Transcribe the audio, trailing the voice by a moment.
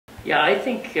Yeah, I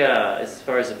think as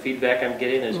far as the feedback I'm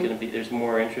getting, there's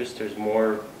more interest. There's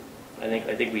more. I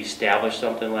think we established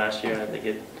something last year. I think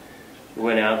it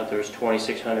went out that there was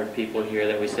 2,600 people here,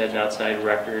 that we set an outside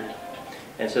record,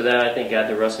 and so that I think got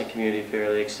the wrestling community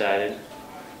fairly excited.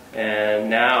 And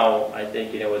now I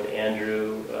think with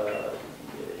Andrew,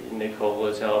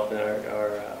 Nicola's help and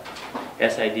our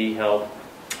SID help,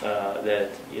 that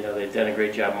they've done a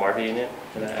great job marketing it,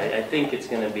 and I think it's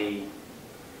going to be.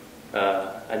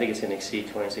 I think it's going to exceed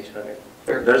 2,600.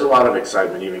 There's a lot of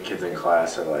excitement. Even kids in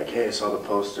class are like, "Hey, I saw the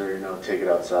poster. Take it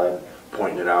outside,"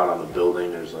 pointing it out on the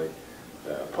building. There's like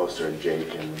a poster of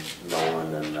Jake and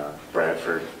Nolan and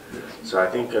Bradford. So I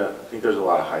think there's a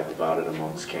lot of hype about it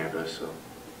amongst campus. So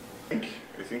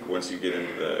I think once you get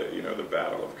into the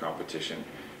battle of competition,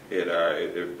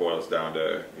 it boils down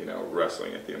to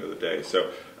wrestling at the end of the day.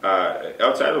 So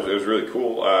outside it was really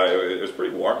cool. It was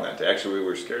pretty warm that day. Actually, we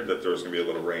were scared that there was going to be a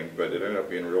little rain, but it ended up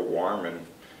being real warm. And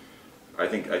I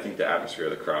think the atmosphere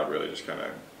of the crowd really just kind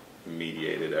of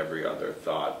mediated every other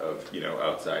thought of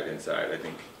outside, inside. I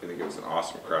think it was an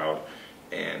awesome crowd,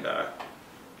 and I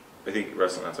think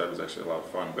wrestling outside was actually a lot of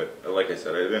fun. But like I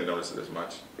said, I didn't notice it as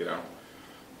much.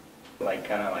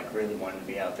 Kind of really wanted to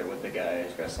be out there with the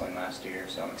guys wrestling last year,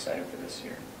 so I'm excited for this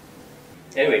year.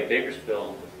 Anyway,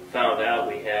 Bakersfield found out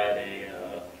we had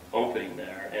a opening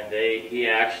there, and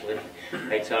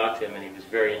I talked to him, and he was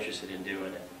very interested in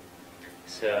doing it.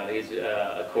 So he's,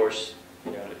 of course,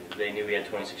 they knew we had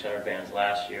 2,600 fans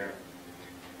last year,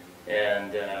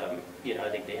 and I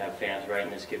think they have fans right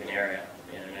in this given area,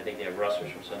 and I think they have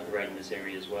wrestlers from some right in this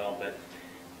area as well. But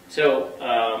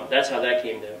so that's how that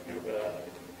came into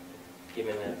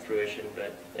fruition.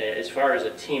 But as far as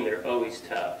a team, they're always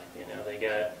tough. They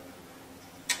got.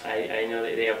 I know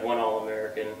they have one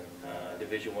All-American,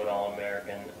 Division I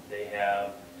All-American. They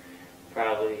have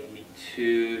probably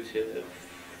 2 to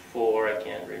 4, I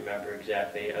can't remember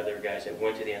exactly, other guys that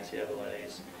went to the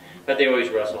NCAAs. But they always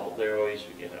wrestle. They're always,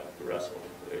 wrestle.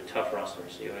 They're tough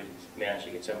wrestlers. They always manage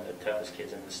to get some of the toughest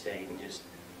kids in the state, and just,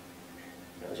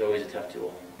 it was always a tough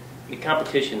tool. The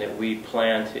competition that we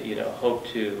plan to, hope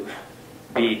to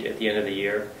beat at the end of the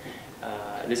year,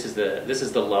 this is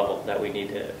the level that we need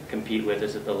to compete with.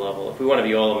 This is the level. If we want to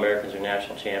be All-Americans or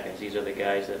national champions, these are the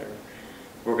guys that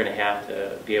we're going to have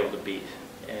to be able to beat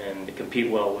and to compete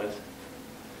well with.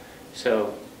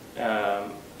 So,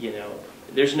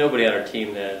 there's nobody on our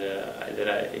team that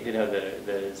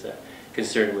is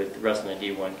concerned with wrestling the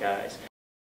D1 guys.